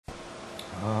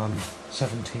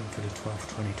17th of the 12th,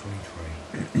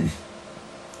 2023.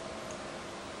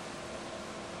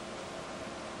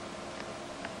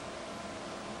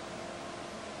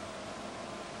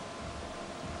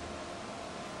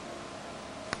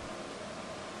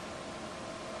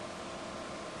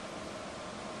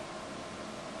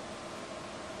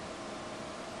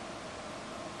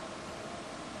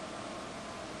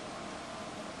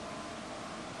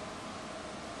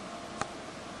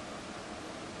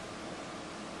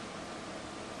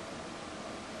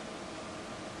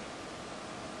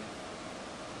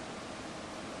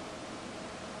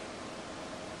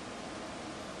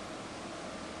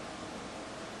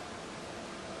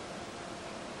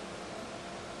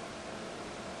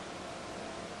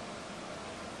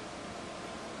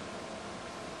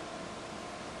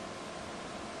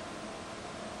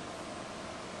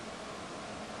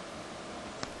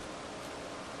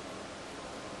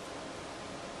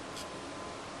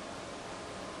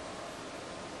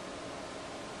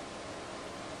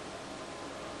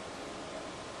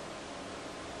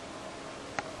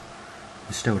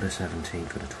 It's still the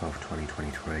 17th of the 12th,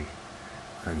 2023,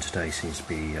 and today seems to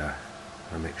be a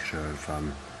mixture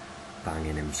of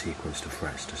banging in sequence to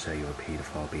threats to say you're a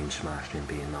paedophile, being smashed in,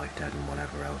 being knife dead and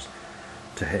whatever else,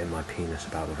 to hitting my penis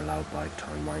about with a loud bike,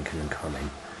 time wanking and coming.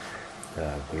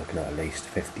 We're looking at least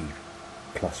 50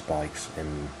 plus bikes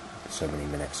in so many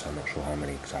minutes. I'm not sure how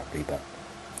many exactly, but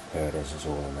there it is, it's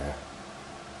all in there.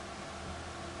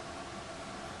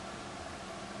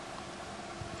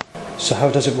 So how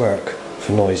does it work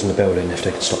for noise in the building if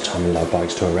they can stop timing loud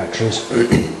bikes to erections?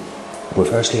 Well,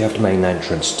 firstly you have the main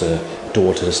entrance, the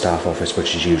door to the staff office,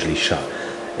 which is usually shut.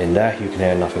 In there you can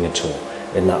hear nothing at all.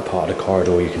 In that part of the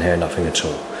corridor you can hear nothing at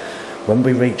all. When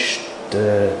we reach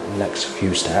the next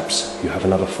few steps, you have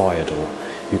another fire door.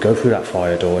 You go through that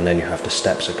fire door and then you have the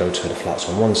steps that go to the flats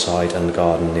on one side and the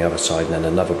garden on the other side, and then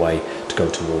another way to go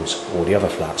towards all the other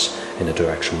flats in the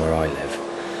direction where I live.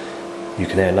 You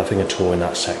can hear nothing at all in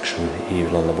that section,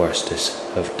 even on the worstest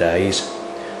of days.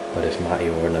 But if Matty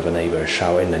or another neighbour is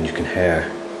shouting, then you can hear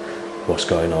what's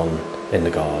going on in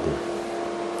the garden.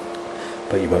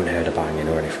 But you won't hear the banging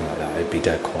or anything like that, it'd be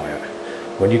dead quiet.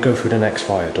 When you go through the next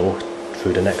fire door,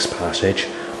 through the next passage,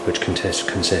 which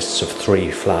consists of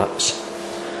 3 flats,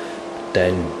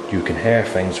 then you can hear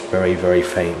things very, very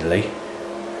faintly.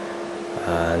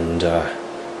 And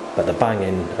but the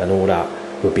banging and all that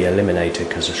would be eliminated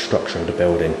because the structure of the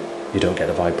building, you don't get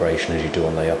the vibration as you do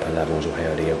on the upper levels or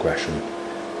hear the aggression.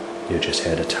 You just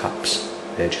hear the taps,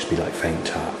 it'd just be like faint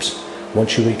taps.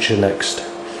 Once you reach the next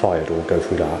fire door, go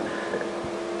through that,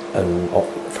 and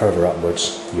further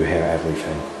upwards you hear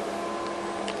everything.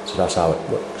 So that's how it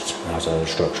works, that's how the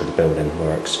structure of the building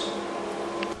works.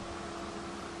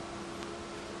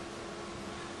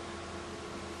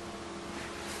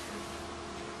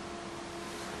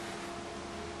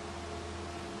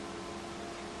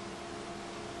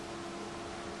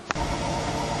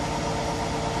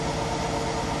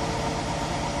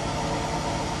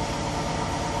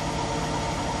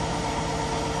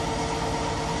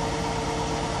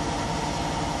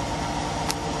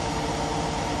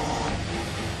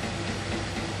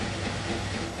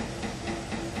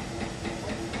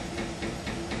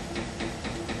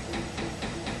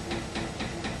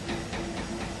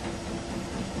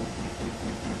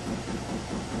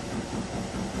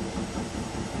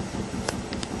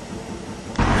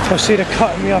 I see they're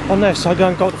cutting me up on this, I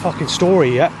haven't got the fucking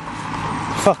story yet.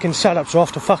 Fucking setups are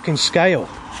off the fucking scale.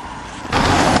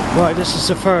 Right, this is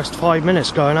the first 5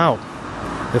 minutes going out.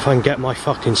 If I can get my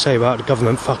fucking say about the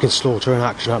government fucking slaughtering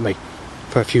action at me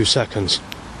for a few seconds.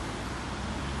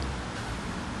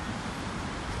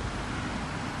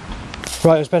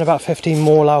 Right, there's been about 15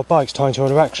 more loud bikes tied to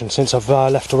an erection since I've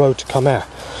left the road to come here.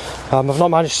 I've not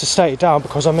managed to stay it down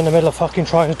because I'm in the middle of fucking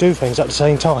trying to do things at the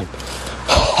same time.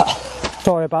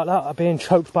 Sorry about that, I'm being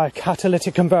choked by a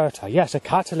catalytic converter. Yes, a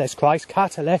catalyst, Christ,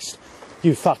 catalyst.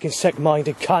 You fucking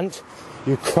sick-minded cunt.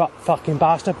 You crap fucking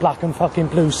bastard, black and fucking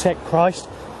blue sick Christ.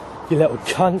 You little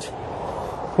cunt.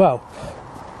 Well,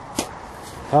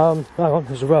 hang on,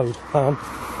 there's a road. Hang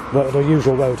on, the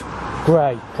usual road.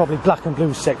 Grey, probably black and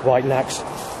blue sick white next.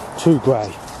 2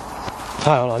 grey.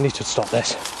 Hang on, I need to stop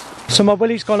this. So my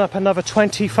willy's gone up another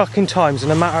 20 fucking times in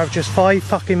a matter of just 5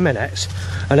 fucking minutes,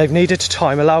 and they've needed to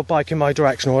time a loud bike in my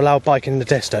direction or a loud bike in the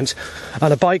distance,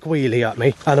 and a bike wheelie at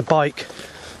me, and a bike,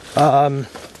 loud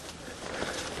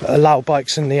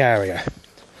bikes in the area.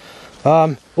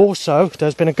 Also,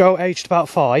 there's been a girl aged about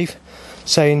 5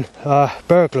 saying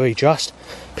burglary just,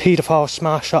 paedophile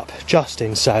smash up just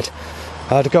instead.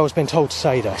 The girl's been told to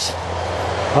say this.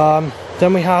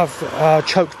 Then we have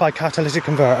choked by catalytic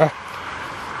converter.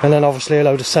 and then obviously a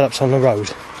load of setups on the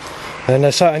road. And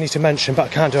there's something I need to mention, but I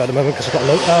can't do it at the moment because I've got a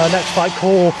load. Next bike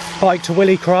call, bike to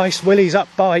Willie Christ, Willie's up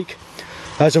bike.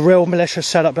 There's a real malicious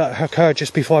setup that occurred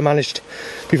just before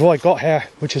I got here,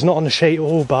 which is not on the sheet.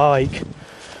 Oh, bike.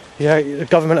 Yeah, the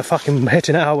government are fucking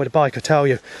hitting it out with a bike, I tell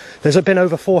you. There's been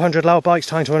over 400 loud bikes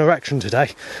tied to an erection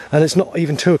today, and it's not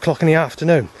even 2 o'clock in the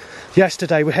afternoon.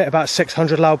 Yesterday we hit about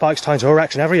 600 loud bikes tied to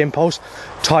erection, every impulse,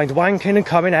 timed wanking and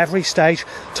coming every stage,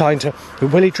 tied to the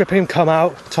willy dripping and come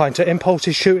out, tied to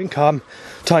impulses shooting come,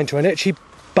 tied to an itchy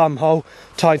bumhole,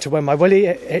 tied to when my willy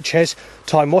itches,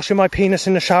 time washing my penis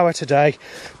in the shower today.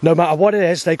 No matter what it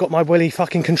is, they got my willy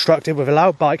fucking constructed with a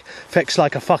loud bike fixed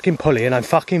like a fucking pulley, and I'm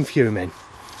fucking fuming.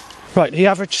 Right, the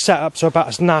average setups are about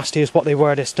as nasty as what they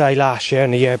were this day last year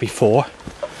and the year before,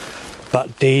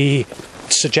 but the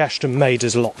suggestion made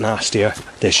is a lot nastier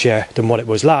this year than what it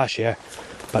was last year,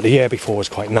 but the year before was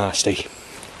quite nasty.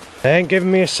 They ain't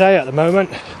giving me a say at the moment.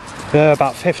 There are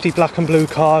about 50 black and blue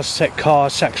cars, sick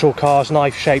cars, sexual cars,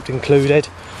 knife shaped included,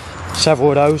 several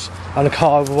of those, and a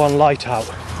car with one light out.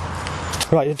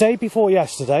 Right, the day before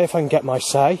yesterday, if I can get my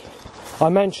say, I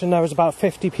mentioned there was about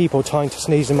 50 people trying to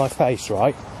sneeze in my face,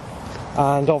 right?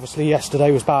 And obviously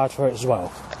yesterday was bad for it as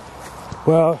well.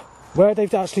 Well, where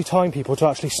they've actually timed people to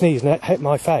actually sneeze and it hit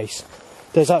my face,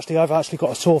 I've actually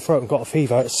got a sore throat and got a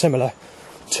fever. It's similar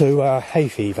to hay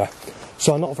fever.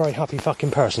 So I'm not a very happy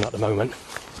fucking person at the moment,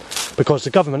 because the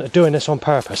government are doing this on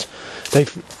purpose.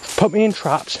 They've put me in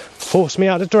traps, forced me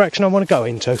out of the direction I want to go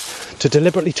into, to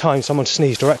deliberately time someone to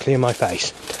sneeze directly in my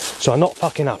face. So I'm not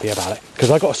fucking happy about it,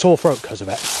 because I got a sore throat because of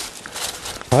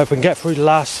it. I hope we can get through the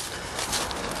last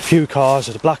few cars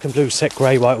of the black and blue, sick,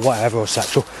 grey, white, whatever, or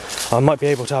sexual. I might be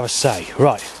able to have a say.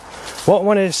 Right, what I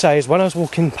wanted to say is, when I was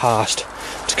walking past,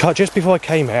 just before I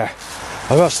came here,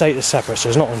 I got status separate, so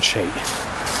it's not on sheet.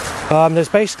 There's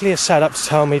basically a setup to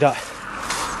tell me that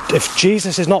if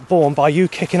Jesus is not born by you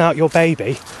kicking out your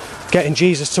baby, getting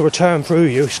Jesus to return through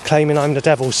you, claiming I'm the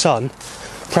devil's son,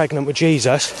 pregnant with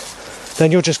Jesus,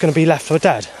 then you're just going to be left for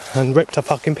dead and ripped to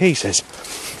fucking pieces.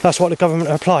 That's what the government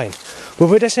are applying. Well,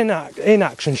 with this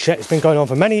inaction shit, it's been going on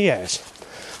for many years.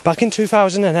 Back in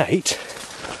 2008,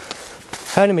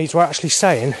 enemies were actually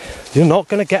saying, you're not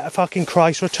going to get a fucking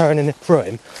Christ returning through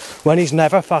him when he's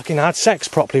never fucking had sex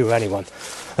properly with anyone.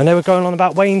 And they were going on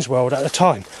about Wayne's World at the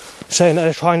time, saying that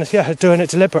they're trying to, yeah, doing it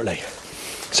deliberately,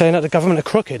 saying that the government are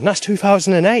crooked, and that's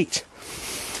 2008.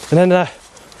 And then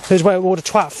here's where all the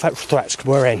twat threats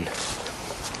were in.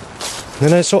 And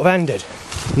then it sort of ended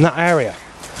in that area.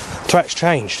 Threats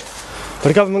changed. But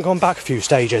the government gone back a few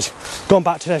stages, gone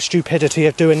back to their stupidity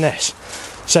of doing this,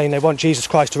 saying they want Jesus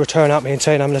Christ to return at me and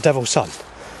saying I'm the devil's son,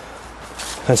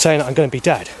 and saying that I'm going to be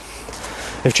dead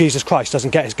if Jesus Christ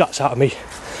doesn't get his guts out of me,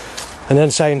 and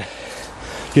then saying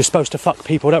you're supposed to fuck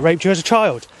people that raped you as a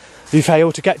child. You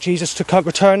fail to get Jesus to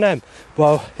return them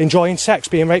while enjoying sex,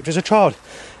 being raped as a child,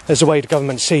 is the way the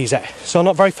government sees it. So I'm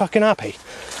not very fucking happy.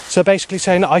 So basically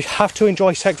saying that I have to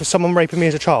enjoy sex with someone raping me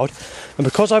as a child, and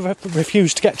because I've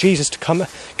refused to get Jesus to come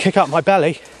kick out my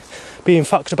belly, being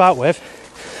fucked about with,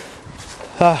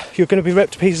 you're going to be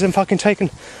ripped to pieces and fucking taken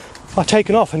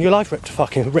off, and your life ripped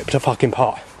a fucking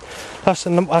part.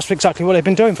 That's exactly what they've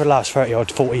been doing for the last 30 or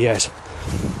 40 years.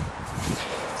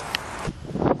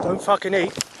 Don't fucking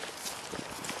eat.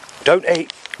 Don't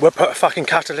eat. We'll put a fucking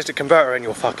catalytic converter in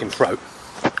your fucking throat.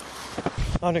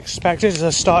 Unexpected as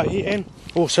I start eating.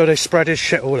 Also, they spread his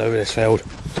shit all over this field.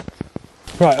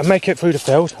 Right, I make it through the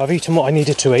field. I've eaten what I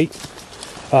needed to eat.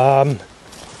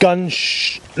 Gun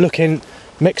looking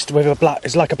mixed with a black.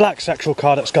 It's like a black sexual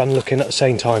car that's gun looking at the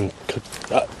same time,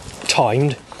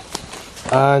 timed.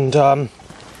 And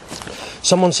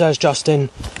someone says, Justin,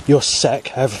 you're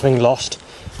sick, everything lost.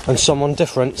 And someone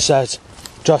different says,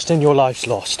 Justin, your life's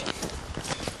lost.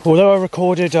 Although I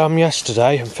recorded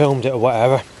yesterday and filmed it or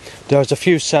whatever, there was a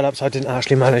few setups I didn't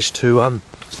actually manage to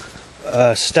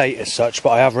state as such, but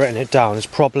I have written it down. It's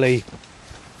probably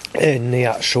in the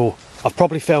actual... I've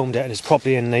probably filmed it and it's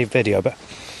probably in the video, but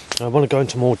I want to go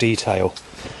into more detail.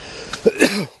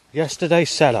 Yesterday's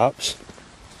setups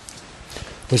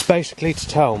was basically to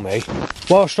tell me,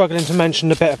 while struggling to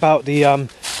mention a bit about the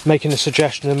making a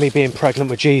suggestion of me being pregnant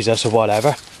with Jesus or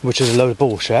whatever, which is a load of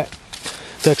bullshit,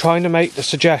 they're trying to make the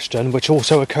suggestion, which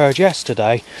also occurred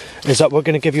yesterday, is that we're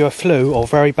going to give you a flu or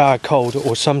very bad cold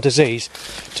or some disease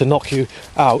to knock you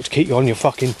out, keep you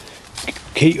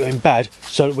in bed,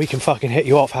 so that we can fucking hit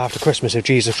you off after Christmas if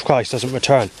Jesus Christ doesn't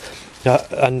return.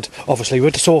 And obviously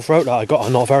with the sore throat that I got,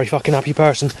 I'm not a very fucking happy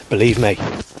person, believe me.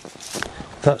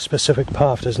 That specific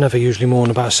path, there's never usually more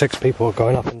than about 6 people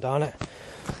going up and down it.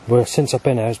 Where since I've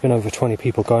been here, there's been over 20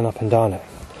 people going up and down it,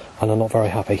 and I'm not very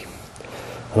happy.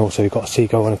 And also you've got a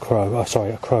seagull and a crow,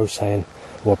 a crow saying,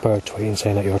 or a bird tweeting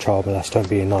saying that you're a child molester and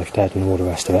being knife dead and all the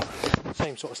rest of it.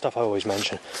 Same sort of stuff I always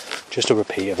mention, just a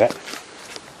repeat of it.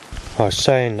 I was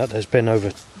saying that there's been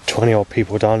over 20 odd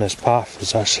people down this path.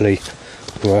 There's actually,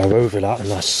 we're over that, and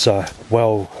that's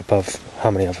well above how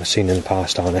many I've seen in the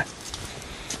past down there.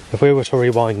 If we were to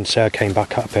rewind and say I came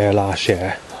back up here last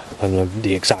year, I don't know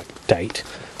the exact date,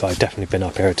 but I've definitely been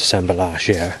up here in December last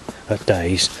year at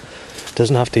days. It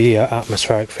doesn't have the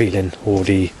atmospheric feeling, or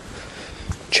it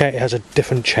has a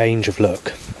different change of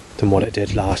look than what it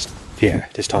did last year,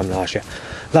 this time last year.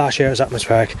 Last year it was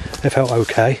atmospheric, it felt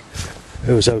okay.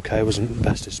 It was okay, it wasn't the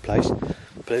bestest place,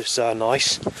 but it's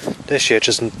nice. This year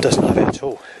just doesn't have it at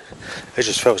all. It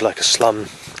just feels like a slum,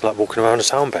 like walking around a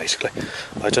town basically.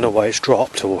 I don't know why it's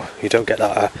dropped, or you don't get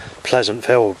that pleasant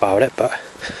feel about it, but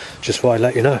just thought I'd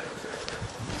let you know.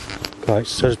 Right,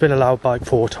 so there's been a loud bike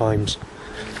 4 times.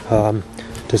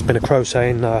 There's been a crow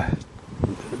saying the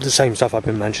same stuff I've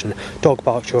been mentioning. Dog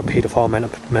barks, you're a paedophile,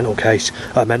 mental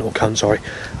cunt, sorry.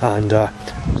 And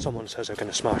someone says they're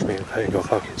going to smash me and say you're a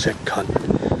fucking sick cunt.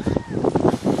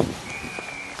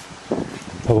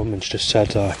 A woman's just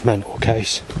said mental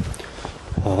case.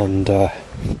 And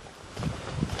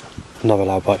another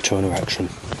loud bike to an erection.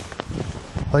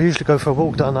 I usually go for a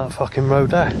walk down that fucking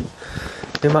road there.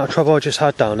 The amount of trouble I just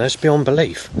had down there is beyond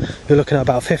belief. You're looking at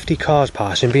about 50 cars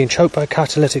passing, being choked by a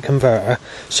catalytic converter,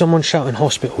 someone shouting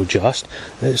hospital just.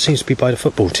 It seems to be by the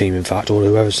football team, in fact, or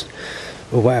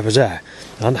whatever's there.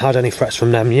 I haven't had any threats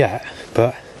from them yet,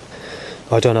 but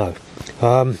I don't know.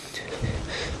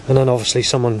 And then obviously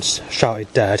someone's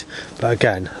shouted dead, but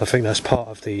again, I think that's part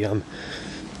of the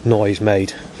noise made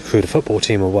through the football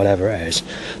team or whatever it is,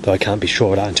 though I can't be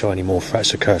sure of that until any more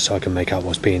threats occur so I can make out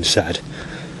what's being said.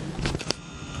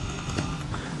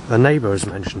 A neighbour has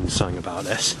mentioned something about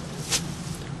this.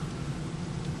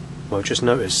 Well, just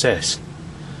noticed this.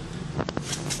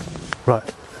 Right.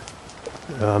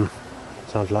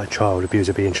 Sounds like child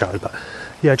abuser being shouted, but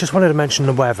yeah, just wanted to mention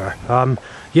the weather.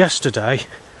 Yesterday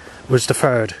was the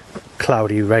 3rd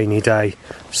cloudy, rainy day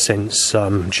since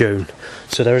June.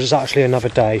 So there is actually another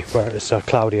day where it's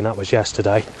cloudy, and that was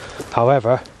yesterday.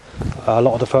 However, a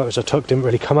lot of the photos I took didn't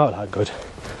really come out that good.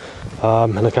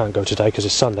 And I can't go today because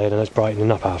it's Sunday and then it's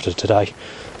brightening up after today.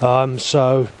 Come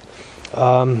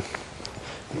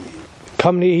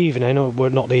the evening, or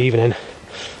well, not the evening,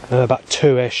 about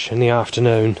 2ish in the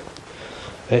afternoon,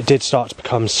 it did start to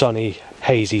become sunny,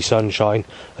 hazy sunshine,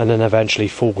 and then eventually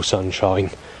full sunshine.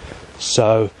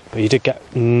 So, but you did get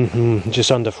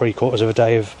just under 3/4 of a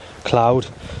day of cloud,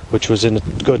 which was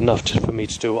good enough for me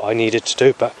to do what I needed to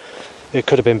do, but it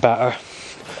could have been better.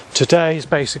 Today's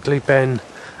basically been,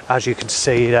 as you can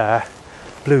see there,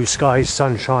 blue skies,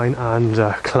 sunshine and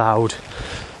cloud.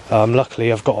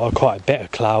 Luckily I've got quite a bit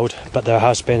of cloud, but there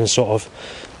has been a sort of,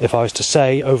 if I was to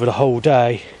say over the whole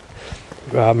day,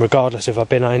 regardless if I've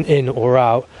been in or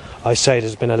out, I say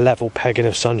there's been a level pegging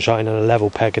of sunshine and a level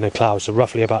pegging of cloud, so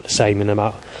roughly about the same in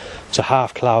amount. So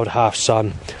half cloud, half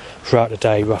sun throughout the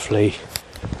day roughly,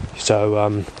 so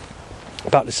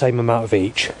about the same amount of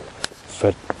each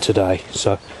for today.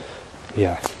 So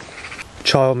yeah.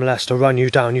 Child molester, run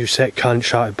you down, you sick cunt,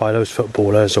 shouted by those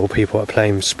footballers or people that are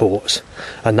playing sports,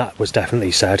 and that was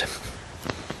definitely said.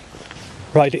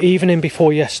 Right, the evening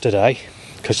before yesterday,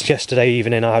 because yesterday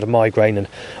evening I had a migraine and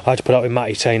I had to put up with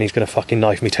Matty saying he's going to fucking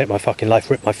knife me, take my fucking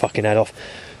life, rip my fucking head off,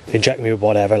 inject me with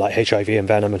whatever, like HIV and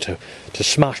venom, and to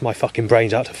smash my fucking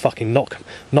brains out, to fucking knock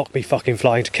me fucking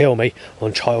flying, to kill me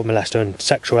on child molester and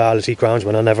sexuality grounds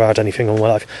when I never had anything on my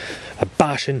life.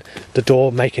 Bashing the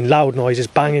door, making loud noises,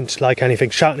 banging like anything,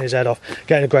 shouting his head off,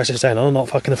 getting aggressive, saying I'm not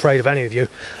fucking afraid of any of you,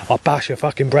 I'll bash your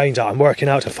fucking brains out, I'm working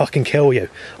out to fucking kill you,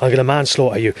 I'm gonna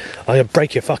manslaughter you, I'm gonna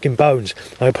break your fucking bones,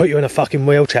 I'm gonna put you in a fucking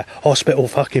wheelchair, hospital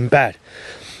fucking bed.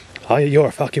 You're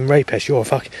a fucking rapist, you're a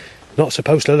fucking... Not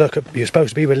supposed to look at... You're supposed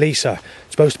to be with Lisa.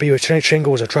 Supposed to be with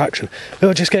Shingles Attraction. They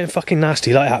were just getting fucking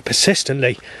nasty like that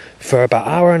persistently for about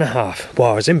an hour and a half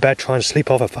while I was in bed trying to sleep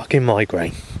off a fucking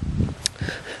migraine.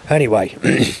 Anyway,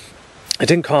 I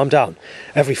didn't calm down.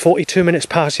 Every 42 minutes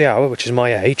past the hour, which is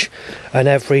my age, and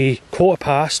every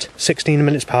 16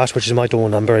 minutes past, which is my door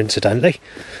number incidentally,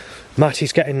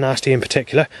 Matty's getting nasty in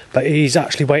particular, but he's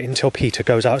actually waiting until Peter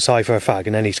goes outside for a fag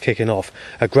and then he's kicking off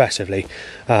aggressively.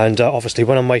 And obviously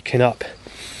when I'm waking up,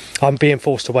 I'm being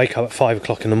forced to wake up at 5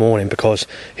 o'clock in the morning because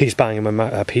he's banging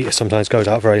when Peter sometimes goes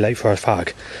out very late for a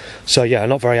fag. So yeah, I'm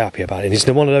not very happy about it. He's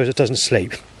one of those that doesn't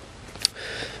sleep.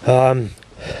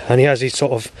 And he has these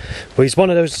sort of... Well, he's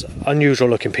one of those unusual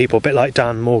looking people, a bit like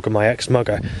Dan Morgan, my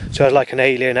ex-mugger. So he has like an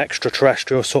alien,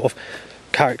 extraterrestrial sort of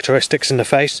characteristics in the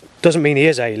face. Doesn't mean he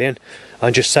is alien.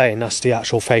 I'm just saying that's the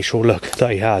actual facial look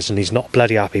that he has, and he's not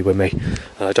bloody happy with me,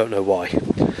 and I don't know why.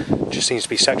 Just seems to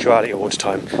be sexuality all the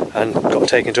time, and got to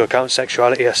take into account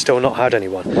sexuality, I've still not had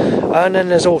anyone. And then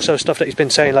there's also stuff that he's been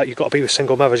saying, like, you've got to be with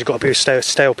single mothers, you've got to be with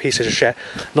stale pieces of shit,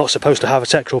 not supposed to have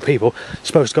sexual people,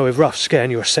 supposed to go with rough skin,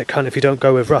 you're a sick cunt if you don't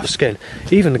go with rough skin.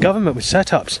 Even the government with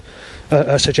setups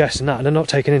are suggesting that, and they're not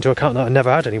taking into account that I've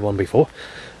never had anyone before.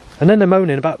 And then they're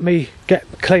moaning about me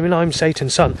claiming I'm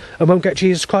Satan's son and won't get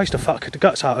Jesus Christ to fuck the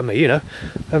guts out of me, you know.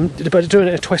 But doing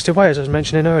it in a twisted way, as I was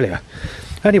mentioning earlier.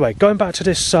 Anyway, going back to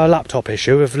this laptop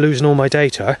issue of losing all my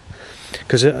data,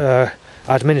 because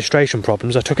administration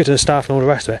problems, I took it to the staff and all the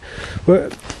rest of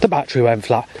it. The battery went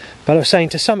flat, but I was saying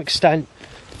to some extent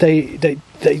they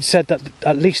said that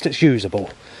at least it's usable.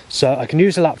 So I can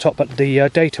use the laptop, but the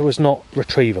data was not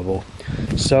retrievable.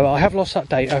 So I have lost that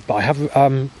data, but I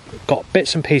have got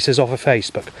bits and pieces off of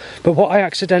Facebook. But what I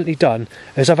accidentally done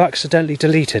is I've accidentally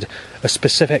deleted a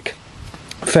specific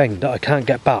thing that I can't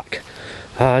get back.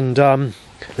 And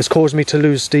it's caused me to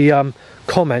lose the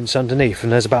comments underneath,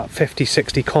 and there's about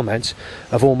 50-60 comments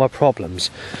of all my problems.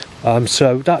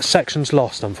 So that section's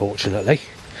lost, unfortunately.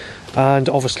 And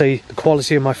obviously the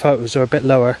quality of my photos are a bit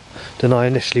lower than I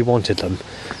initially wanted them.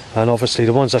 And obviously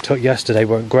the ones I took yesterday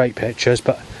weren't great pictures,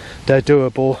 but they're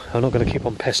doable. I'm not going to keep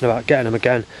on pissing about getting them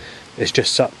again. It's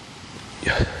just that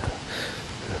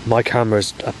my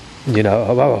camera's, you know,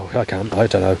 I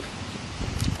don't know.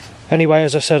 Anyway,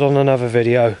 as I said on another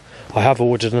video, I have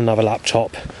ordered another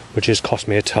laptop, which has cost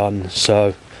me a ton,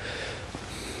 so,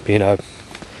 you know,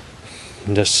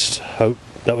 just hope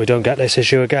that we don't get this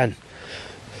issue again.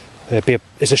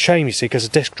 It's a shame, you see, because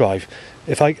of disk drive.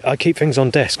 If I keep things on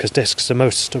disk, because disk's the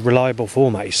most reliable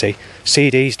format, you see.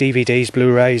 CDs, DVDs,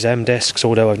 Blu-rays, M-discs,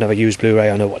 although I've never used Blu-ray,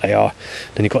 I know what they are.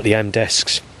 Then you've got the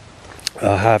M-discs.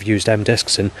 I have used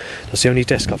M-discs, and that's the only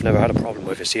disc I've never had a problem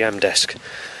with, is the M-disc.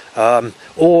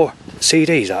 Or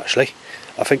CDs, actually.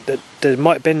 I think that there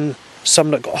might have been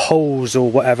some that got holes or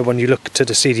whatever when you look to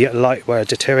the CD at light, where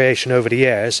deterioration over the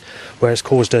years, where it's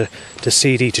caused the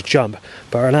CD to jump,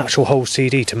 but an actual whole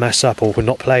CD to mess up or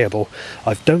not playable.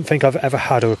 I don't think I've ever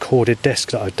had a recorded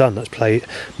disc that I've done that's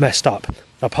messed up,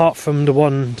 apart from the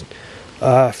one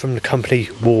from the company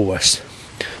Woolworths,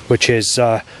 which is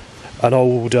an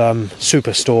old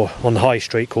superstore on the high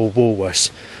street called Woolworths,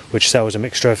 which sells a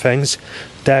mixture of things.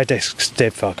 Their discs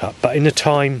did fuck up, but in the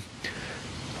time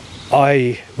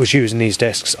I was using these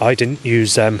discs, I didn't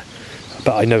use them,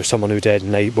 but I know someone who did,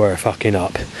 and they were fucking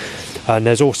up. And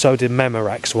there's also the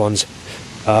Memorex ones.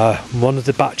 One of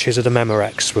the batches of the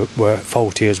Memorex were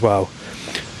faulty as well,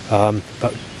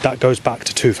 but that goes back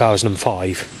to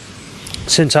 2005.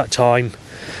 Since that time,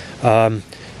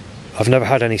 I've never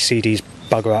had any CDs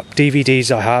bugger up.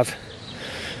 DVDs I have.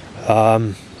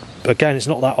 Again, it's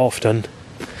not that often,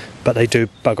 but they do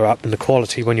bugger up, and the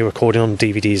quality when you're recording on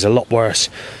DVD is a lot worse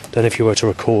than if you were to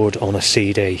record on a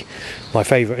CD. My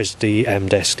favourite is the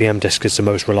M-disc. The M-disc is the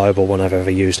most reliable one I've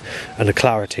ever used, and the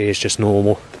clarity is just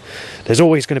normal. There's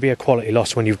always going to be a quality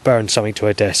loss when you've burned something to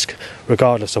a disc,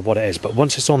 regardless of what it is, but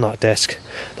once it's on that disc,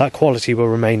 that quality will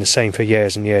remain the same for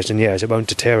years and years and years. It won't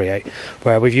deteriorate.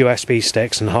 Where with USB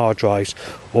sticks and hard drives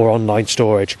or online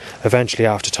storage, eventually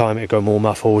after time it'll go more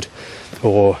muffled,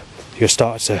 or you'll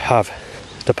start to have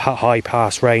the high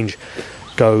pass range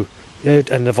go,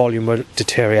 and the volume will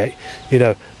deteriorate, you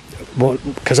know,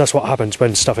 because that's what happens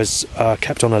when stuff is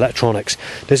kept on electronics.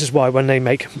 This is why when they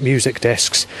make music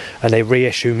discs and they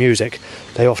reissue music,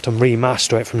 they often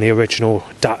remaster it from the original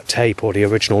DAT tape or the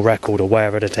original record or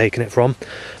wherever they're taking it from,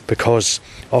 because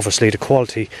obviously the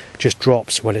quality just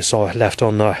drops when it's left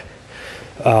on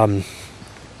the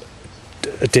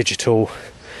digital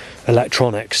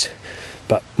electronics.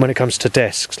 But when it comes to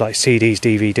discs like CDs,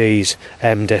 DVDs,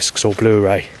 M-discs or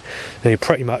Blu-ray, then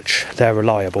pretty much they're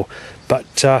reliable. But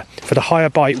for the higher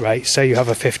byte rate, say you have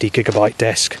a 50 gigabyte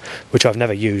disc, which I've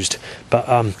never used, but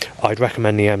I'd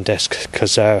recommend the M-disc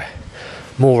because they're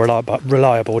more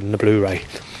reliable than the Blu-ray.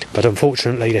 But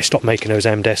unfortunately they stopped making those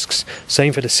M-discs.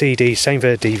 Same for the CDs, same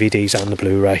for the DVDs and the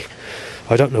Blu-ray.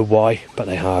 I don't know why, but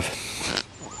they have.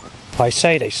 I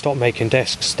say they stopped making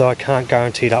discs, though I can't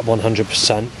guarantee that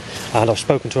 100%, and I've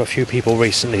spoken to a few people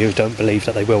recently who don't believe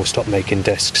that they will stop making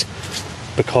discs,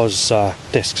 because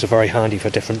discs are very handy for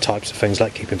different types of things,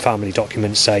 like keeping family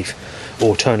documents safe,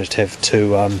 alternative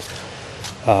to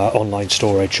online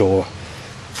storage or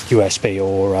USB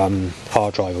or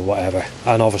hard drive or whatever.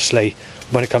 And obviously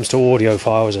when it comes to audio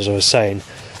files, as I was saying,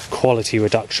 quality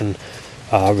reduction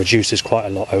reduces quite a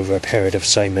lot over a period of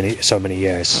so many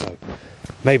years. So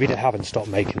maybe they haven't stopped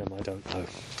making them, I don't know.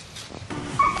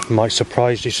 Might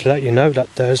surprise you to let you know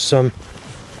that there's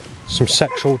some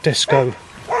sexual disco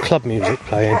club music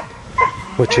playing,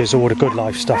 which is all the good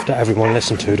life stuff that everyone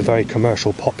listens to, the very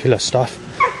commercial popular stuff,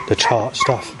 the chart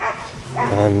stuff,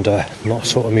 and not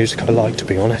sort of music I like, to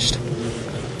be honest.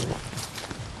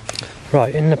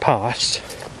 Right, in the past,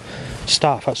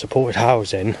 staff at supported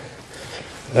housing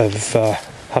have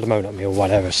had a moan at me or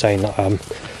whatever, saying that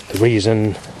the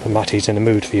reason Matty's in the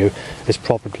mood for you is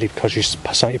probably because you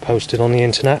posted on the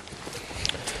internet.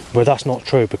 But that's not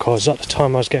true, because at the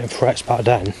time I was getting threats back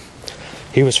then,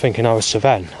 he was thinking I was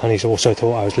Sven, and he's also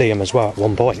thought I was Liam as well at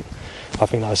one point. I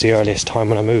think that was the earliest time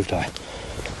when I moved there.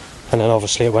 And then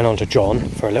obviously it went on to John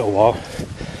for a little while,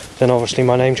 then obviously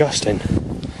my name Justin.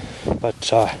 But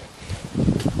the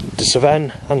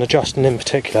Sven and the Justin in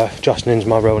particular, Justin's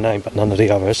my real name but none of the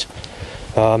others,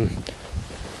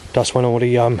 that's when all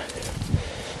the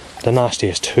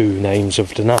nastiest, two names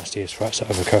of the nastiest threats that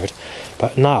have occurred.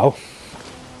 But now,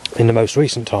 in the most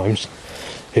recent times,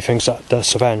 he thinks that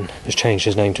Sven has changed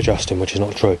his name to Justin, which is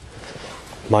not true.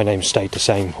 My name stayed the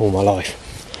same all my life.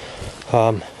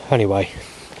 Anyway,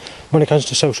 when it comes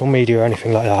to social media or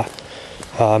anything like that,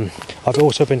 I've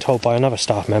also been told by another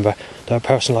staff member that a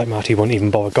person like Matty won't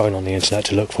even bother going on the internet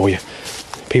to look for you.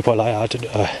 People like that,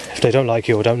 if they don't like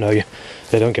you or don't know you,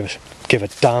 they don't give a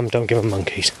damn, don't give a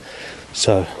monkeys.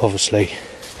 So obviously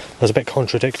that's a bit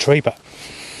contradictory, but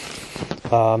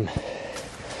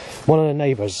one of the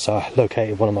neighbours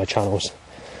located one of my channels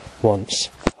once,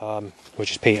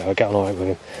 which is Peter. I get on alright with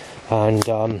him,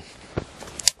 and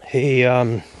he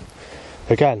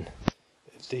again,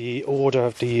 the order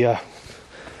of the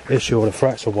issue or the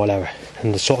threats or whatever,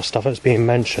 and the sort of stuff that's being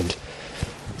mentioned,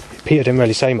 Peter didn't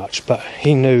really say much, but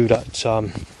he knew that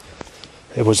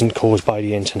it wasn't caused by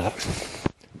the internet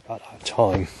at that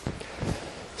time.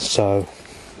 So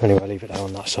anyway, I'll leave it there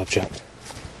on that subject.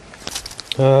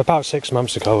 About 6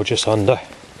 months ago, or just under,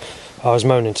 I was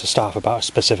moaning to staff about a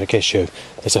specific issue.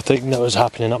 There's a thing that was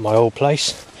happening at my old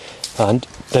place, and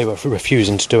they were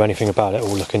refusing to do anything about it or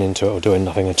looking into it or doing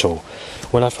nothing at all.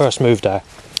 When I first moved there,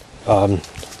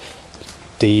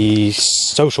 the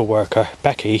social worker,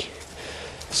 Becky,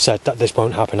 said that this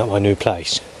won't happen at my new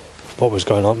place. What was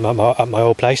going on at my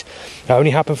old place? It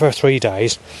only happened for 3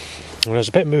 days, and I was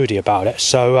a bit moody about it,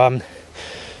 so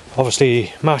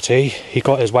obviously Matty, he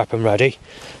got his weapon ready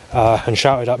and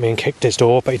shouted at me and kicked his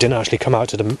door, but he didn't actually come out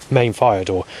to the main fire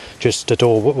door, just the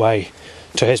doorway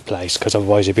to his place, because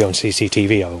otherwise he'd be on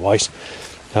CCTV otherwise.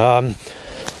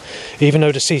 Even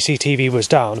though the CCTV was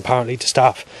down, apparently the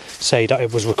staff say that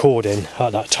it was recording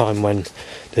at that time when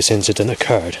this incident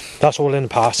occurred. That's all in the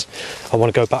past. I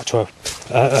want to go back to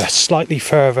a slightly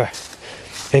further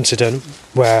incident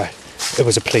where it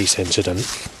was a police incident.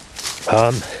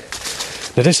 Now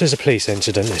this is a police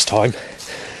incident this time.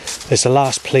 It's the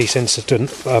last police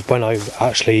incident when I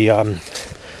actually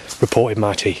reported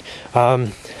Matty.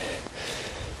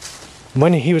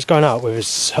 When he was going out with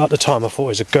his, at the time I thought it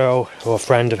was a girl or a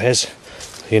friend of his,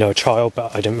 you know, a child,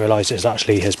 but I didn't realise it was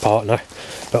actually his partner.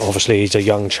 But obviously he's a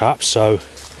young chap, so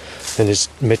in his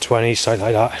mid-20s, something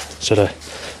like that. So the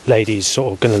lady's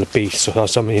sort of going to be sort of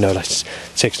something, you know, like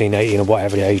 16, 18 or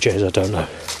whatever the age is, I don't know.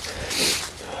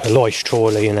 Lois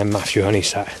Chorley and then Matthew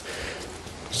Honeysett.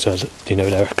 So, you know,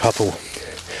 they're a couple.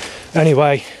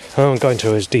 Anyway, I won't go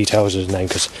into his details of his name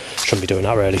because I shouldn't be doing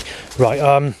that really.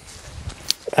 Right,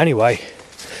 anyway,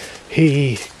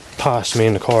 he passed me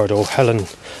in the corridor. Helen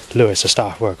Lewis, a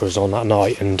staff worker, was on that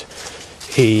night, and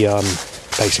he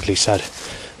basically said,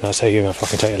 and I say, you're going to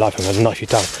fucking take your life, I'm going to knife you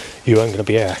down, you ain't going to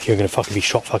be here, you're going to fucking be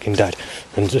shot fucking dead,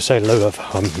 and just say low of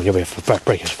you'll be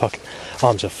breaking his fucking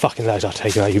arms and fucking legs, I'll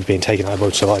take you out, you've been taken out,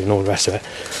 won't survive, and all the rest of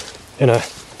it, in a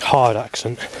hard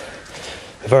accent,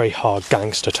 a very hard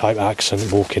gangster type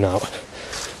accent, walking out.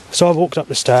 So I walked up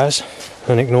the stairs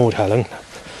and ignored Helen,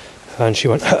 and she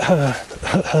went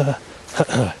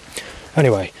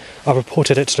anyway, I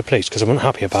reported it to the police because I wasn't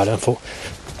happy about it. I thought,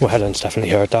 well, Helen's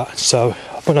definitely heard that. So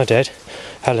when I did,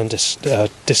 Helen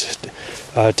disagreed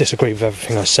with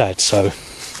everything I said, so I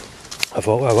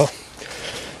thought, oh well.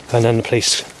 And then the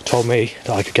police told me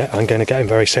that I'm going to get in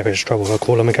very serious trouble if I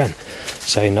call them again,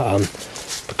 saying that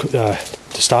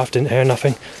the staff didn't hear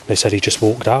nothing. They said he just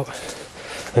walked out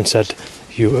and said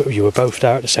you were both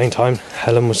there at the same time.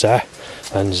 Helen was there,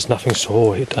 and there's nothing at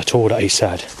all that he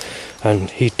said. And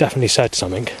he definitely said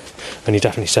something, and he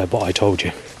definitely said what I told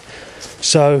you.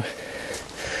 So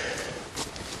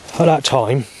at that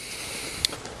time,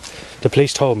 the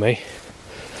police told me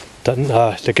that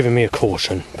they're giving me a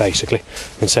caution, basically,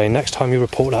 and saying next time you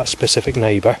report that specific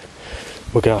neighbour,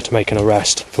 we're going to have to make an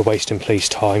arrest for wasting police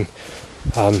time,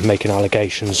 making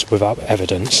allegations without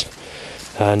evidence,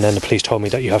 And then the police told me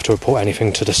that you have to report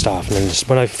anything to the staff, and then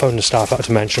when I phoned the staff out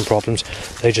to mention problems,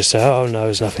 they just say, oh no,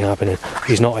 there's nothing happening,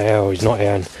 he's not here, or he's not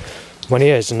here. And when he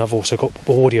is, and I've also got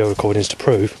audio recordings to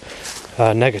prove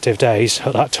negative days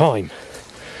at that time.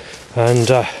 And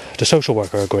the social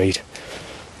worker agreed.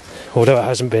 Although it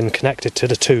hasn't been connected to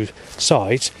the two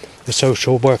sides, the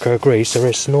social worker agrees there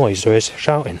is noise, there is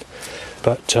shouting.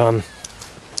 But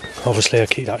obviously I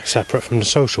keep that separate from the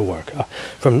social worker,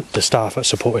 from the staff at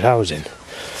supported housing.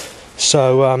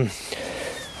 So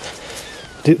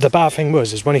the bad thing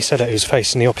is when he said it, he was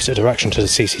facing the opposite direction to the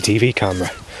CCTV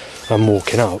camera and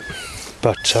walking out.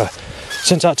 But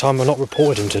since that time I've not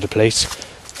reported him to the police,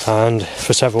 and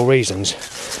for several reasons.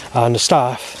 And the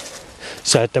staff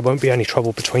said there won't be any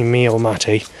trouble between me or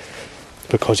Matty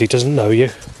because he doesn't know you,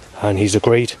 and he's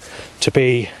agreed to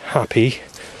be happy,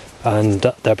 and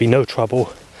that there'll be no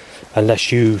trouble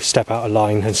unless you step out of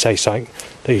line and say something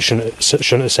that you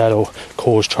shouldn't have said, or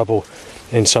cause trouble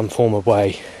in some form of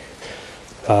way,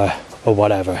 or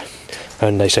whatever.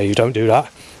 And they say you don't do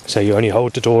that, so you only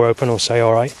hold the door open or say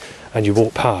alright and you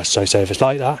walk past. So I say if it's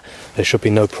like that, there should be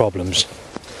no problems.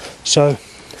 So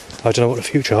I don't know what the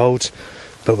future holds,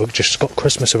 but we've just got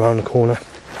Christmas around the corner,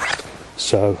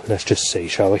 so let's just see,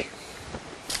 shall we?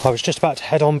 I was just about to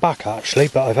head on back actually,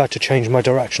 but I've had to change my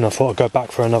direction. I thought I'd go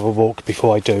back for another walk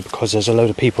before I do, because there's a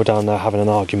load of people down there having an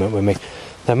argument with me.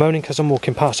 They're moaning because I'm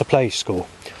walking past a play school.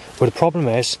 Well, the problem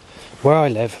is, where I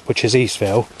live, which is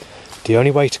Eastville, the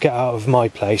only way to get out of my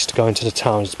place to go into the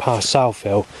town is past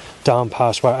Southville, down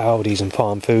past where Aldi's and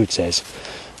Farm Foods is.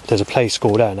 There's a play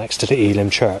school there next to the Elim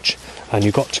Church, and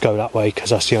you've got to go that way because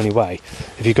that's the only way.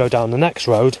 If you go down the next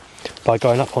road, by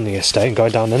going up on the estate and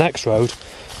going down the next road,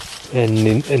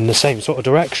 in the same sort of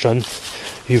direction,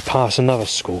 you pass another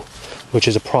school, which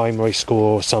is a primary school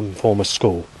or some form of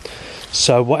school.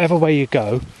 So whatever way you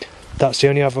go, that's the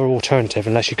only other alternative,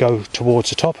 unless you go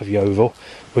towards the top of YEOVIL,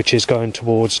 which is going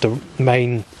towards the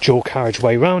main dual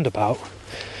carriageway roundabout,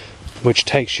 which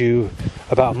takes you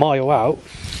about a mile out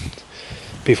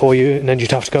before you, and then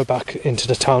you'd have to go back into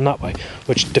the town that way,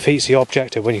 which defeats the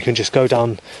objective when you can just go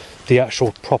down the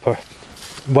actual proper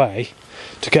way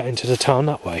to get into the town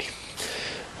that way.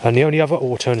 And the only other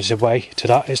alternative way to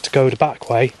that is to go the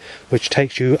back way, which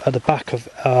takes you at the back of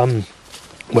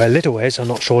where Lidl is. I'm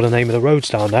not sure the name of the roads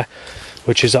down there,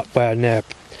 which is up where near,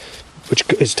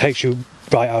 takes you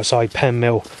right outside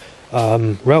Penmill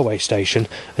railway station,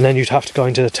 and then you'd have to go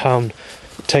into the town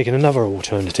taking another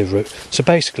alternative route. So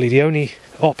basically the only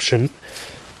option,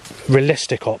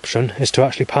 realistic option, is to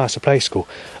actually pass a play school,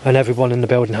 and everyone in the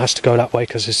building has to go that way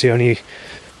because it's the only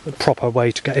proper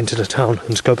way to get into the town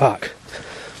and to go back.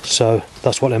 So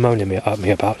that's what they're moaning at me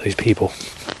about, these people.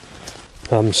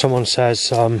 Someone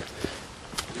says,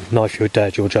 "No, if you're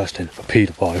dead, you're Justin, a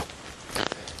paedophile."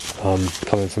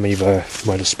 Coming from either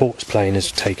where the sports playing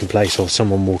is taking place or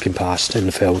someone walking past in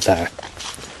the field there.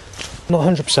 Not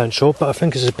 100% sure, but I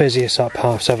think it's the busiest that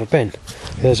path's ever been.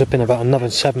 There's been about another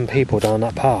 7 people down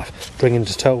that path, bringing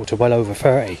the total to well over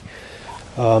 30.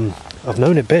 I've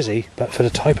known it busy, but for the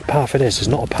type of path it is, it's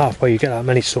not a path where you get that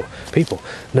many sort of people.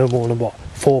 No more than, what,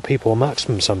 4 people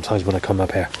maximum sometimes when I come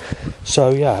up here. So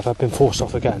yeah, I've been forced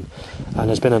off again, and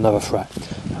there's been another threat.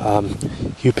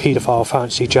 "You paedophile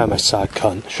fancy Gemma, sad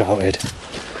cunt," shouted.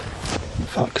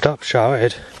 Fucked up,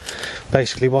 shouted.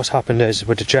 Basically what's happened is,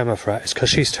 with the Gemma threat, is because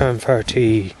she's turned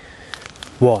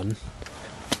 31,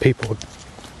 people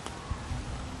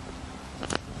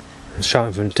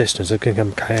shouting from the distance. I think they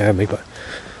can't hear me, but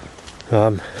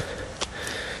yeah,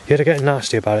 they're getting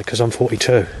nasty about it because I'm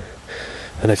 42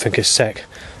 and they think it's sick.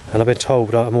 And I've been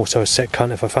told that I'm also a sick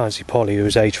cunt if I fancy Polly,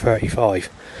 who's age 35.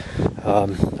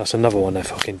 That's another one they're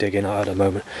fucking digging at the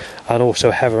moment. And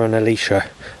also Heather and Alicia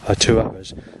are 2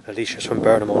 others. Alicia's from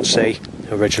Burnham-on-Sea,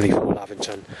 originally from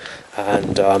Lavington,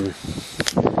 and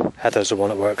Heather's the one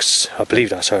that works, I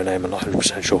believe that's her name, I'm not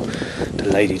 100% sure, the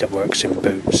lady that works in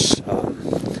Boots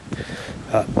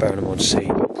at Burnham-on-Sea,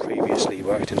 but previously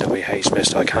worked in W.H. Smith,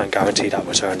 so I can't guarantee that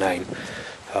was her name.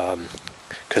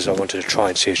 Because I wanted to try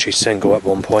and see if she's single at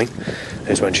one point,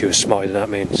 is when she was smiling at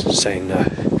me and saying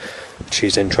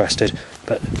she's interested.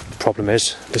 But the problem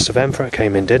is, the Savem threat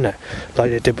came in, didn't it?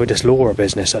 Like they did with this Laura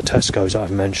business at TESCO'S that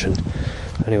I've mentioned.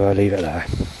 Anyway, I'll leave it there.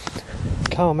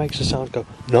 Carl makes the sound go,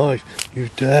 "No, you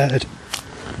dead."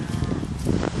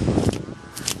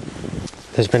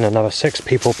 There's been another 6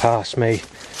 people past me.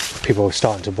 People are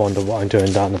starting to wonder what I'm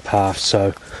doing down the path,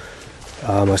 so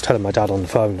I was telling my dad on the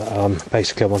phone that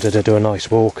basically I wanted to do a nice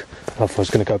walk. I was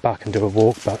going to go back and do a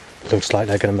walk, but looks like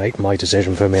they're going to make my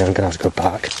decision for me. I'm going to have to go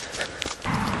back.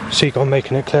 Seagull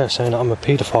making it clear, saying that I'm a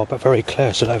paedophile, but very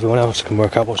clear so that everyone else can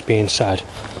work out what's being said,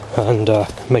 and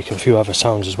making a few other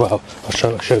sounds as well. I'll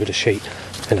show you the sheet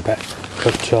in a bit,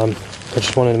 but I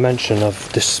just wanted to mention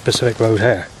of this specific road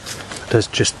here. There's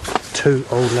just two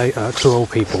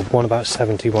old people, one about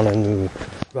 70, one of them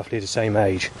roughly the same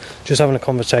age, just having a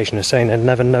conversation and saying they'd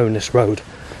never known this road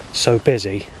so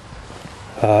busy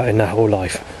in their whole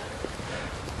life.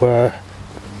 Where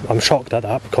I'm shocked at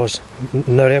that, because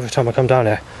nearly every time I come down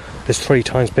here it's 3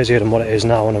 times busier than what it is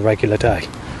now on a regular day.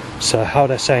 So how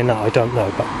they're saying that I don't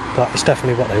know, but that's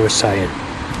definitely what they were saying.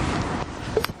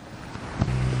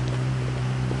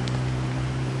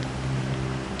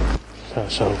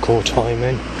 So cool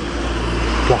timing,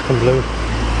 black and blue.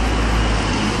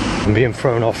 I'm being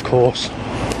thrown off course.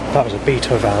 That was a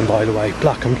Beetle van, by the way,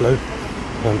 black and blue,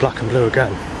 and black and blue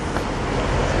again.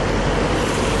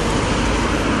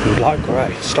 And black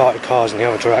grey, started cars in the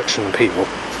other direction than people.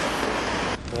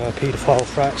 Paedophile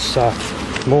threats,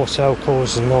 more cell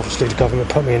calls, and obviously the government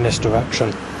put me in this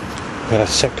direction.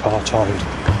 Sick car timed.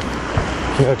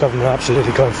 The government are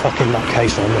absolutely going fucking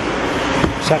nutcase on me.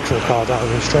 Sexual car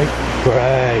Downing Street,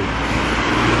 grey.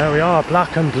 There we are,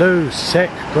 black and blue, sick,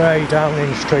 grey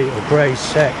Downing Street, or grey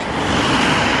sick.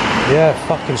 Yeah,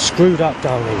 fucking screwed up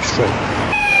Downing Street.